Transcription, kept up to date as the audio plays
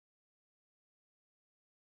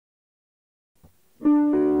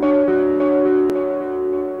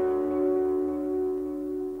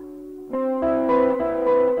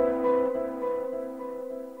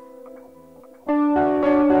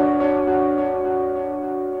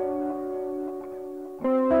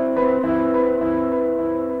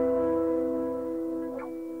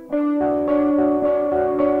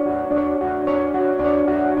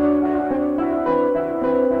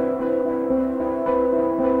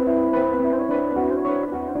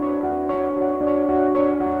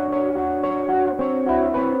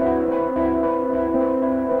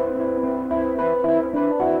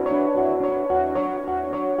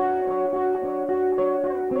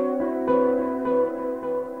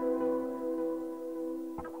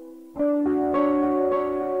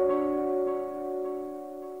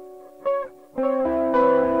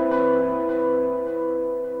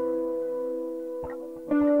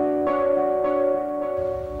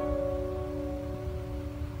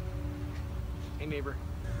neighbor.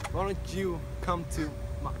 Why don't you come to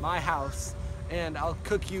my house and I'll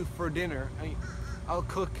cook you for dinner. I mean, I'll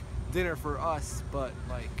cook dinner for us, but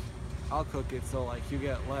like, I'll cook it so like you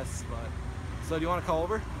get less, but. So do you want to call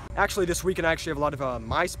over? Actually, this weekend I actually have a lot of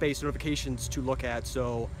MySpace notifications to look at,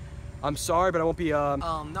 so I'm sorry, but I won't be,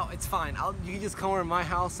 No, it's fine. You can just come over to my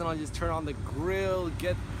house and I'll just turn on the grill,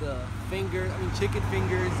 get the chicken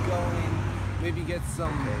fingers going, maybe get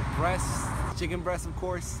some breasts, chicken breasts, of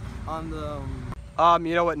course, on the...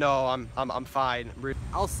 you know what, no, I'm fine.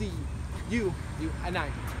 I'll see you at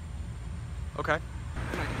night. Okay.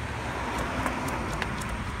 Good night.